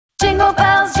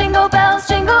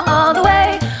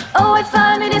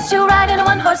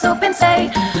horse open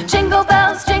sleigh. Jingle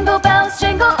bells, jingle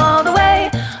all the way.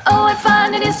 Oh, what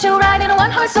fun it is to ride in a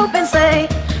one-horse open sleigh.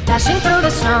 Dashing through the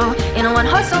snow in a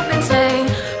one-horse open sleigh.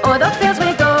 O'er the fields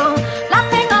we go,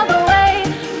 laughing all the way.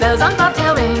 Bells on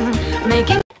bobtail ring,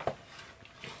 making...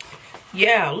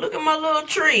 Yeah, look at my little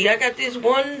tree. I got this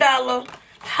 $1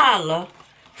 Holla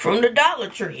from the Dollar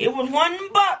Tree. It was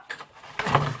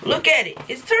 $1. Look at it.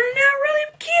 It's turning out really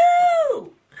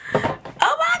cute.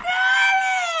 Oh my god!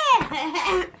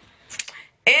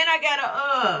 And I got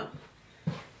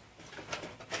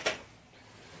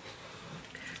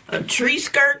a tree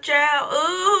skirt, child.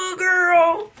 Ooh,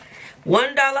 girl.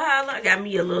 $1 Holla. I got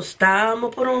me a little star I'm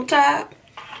gonna put on top.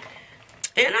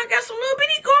 And I got some little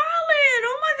bitty garland.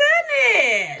 Oh my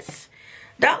goodness.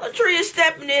 Dollar Tree is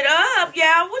stepping it up,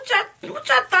 y'all. What y'all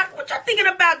thinking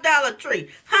about Dollar Tree?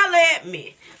 Holla at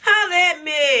me. Holla at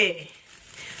me.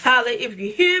 Holla if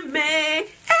you hear me. Hey,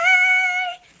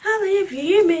 holla if you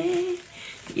hear me.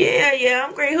 Yeah,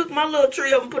 I'm going to hook my little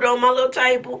tree up and put it on my little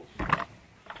table.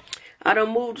 I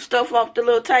done moved the stuff off the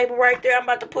little table right there. I'm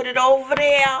about to put it over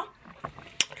there.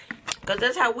 Because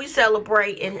that's how we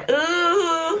celebrate. And,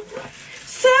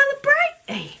 celebrate.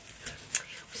 Hey,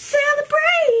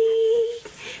 celebrate.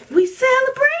 We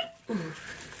celebrate.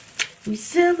 We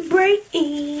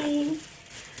celebrating.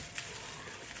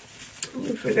 Let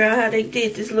me figure out how they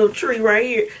did this little tree right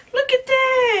here. Look at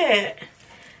that.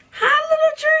 Hi,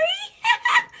 little tree.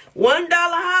 $1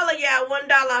 Holla, y'all. $1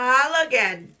 Holla.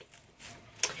 God.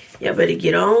 Y'all better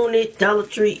get on it. Dollar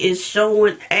Tree is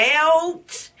showing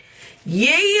out.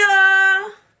 Yeah.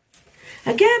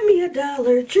 I got me a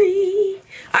Dollar Tree.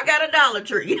 I got a Dollar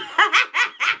Tree.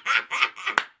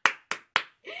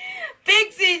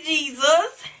 Fix it,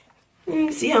 Jesus. Let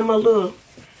me see how my little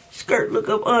skirt look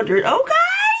up under it. Okay.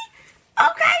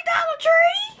 Okay, Dollar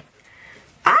Tree.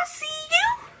 I see you.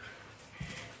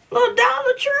 Little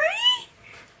Dollar Tree.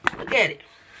 Look at it.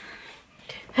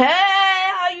 Hey,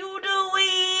 how you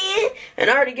doing? And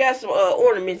I already got some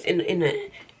ornaments in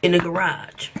the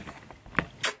garage.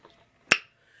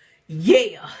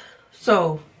 Yeah.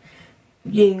 So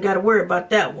you ain't gotta worry about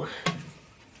that one.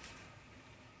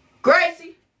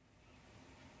 Gracie.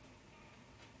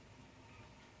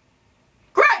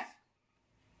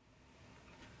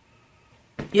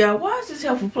 Yeah, why is this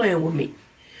helpful playing with me?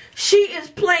 She is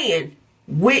playing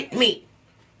with me.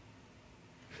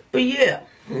 But yeah,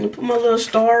 let me put my little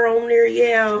star on there,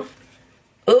 yeah.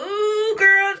 Ooh,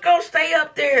 girl, it's gonna stay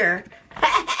up there.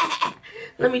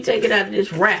 Let me take it out of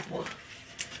this wrapper.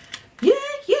 Yeah.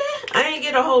 I ain't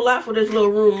get a whole lot for this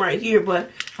little room right here, but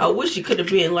I wish it could have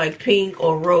been like pink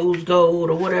or rose gold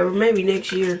or whatever. Maybe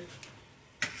next year.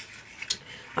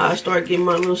 I start getting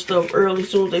my little stuff early. As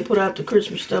soon as they put out the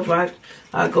Christmas stuff,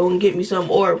 I go and get me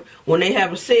some. Or when they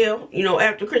have a sale, you know,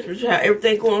 after Christmas, how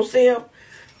everything go on sale,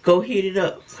 go hit it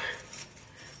up.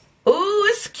 Ooh,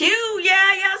 it's cute.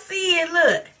 Yeah, y'all see it.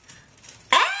 Look.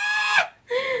 Ah!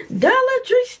 Dollar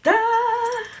Tree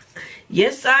star.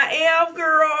 Yes, I am,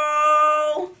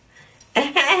 girl.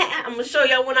 I'm going to show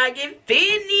y'all when I get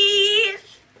finished.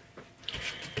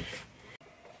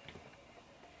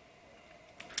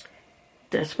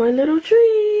 That's my little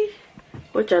tree.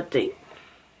 What y'all think?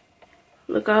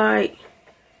 Look alright.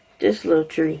 This little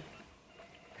tree.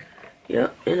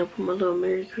 Yep, and I put my little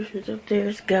Merry Christmas up there.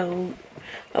 It's gold.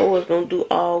 I was going to do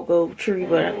all gold tree,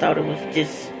 but I thought it was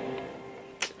just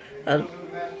a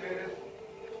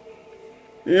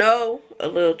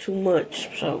little too much.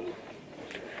 So,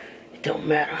 it don't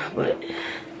matter. But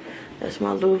that's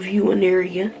my little viewing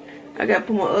area. I got to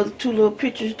put my other two little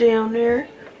pictures down there.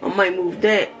 I might move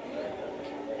that.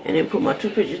 And then put my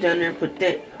two pictures down there and put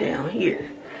that down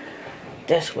here.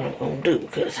 That's what I'm going to do.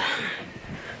 Because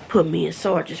put me and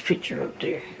Sarge's picture up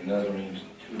there.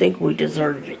 Think we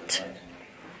deserve it.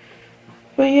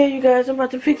 But yeah, you guys, I'm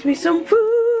about to fix me some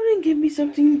food and give me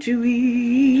something to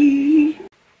eat.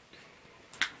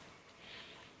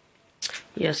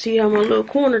 Yeah, see how my little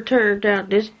corner turned out?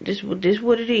 This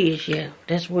what it is, yeah.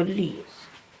 That's what it is.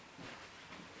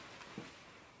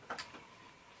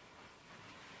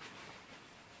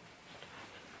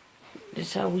 This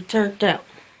is how we turned out.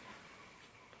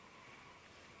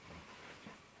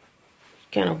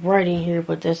 It's kind of bright in here,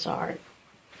 but that's alright.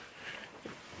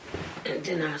 And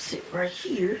then I'll sit right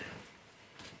here.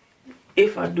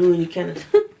 If I do any kind of...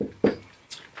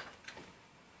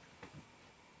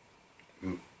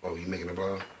 Oh, you making a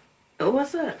vlog? Oh,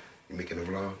 what's up? You making a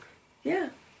vlog? Yeah.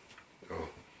 Oh,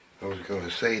 I was going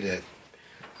to say that,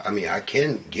 I mean, I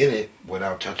can get it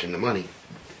without touching the money.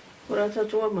 Without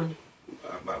touching what money?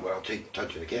 Without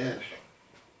touching the cash.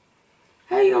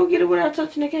 How you gonna get it without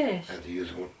touching the cash? I have to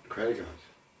use credit cards.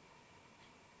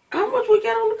 How much we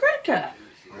got on the credit card?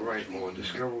 All right, on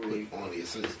Discovery on the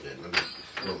assistant. Let me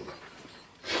scroll up.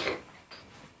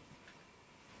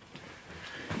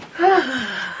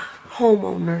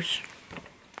 Homeowners.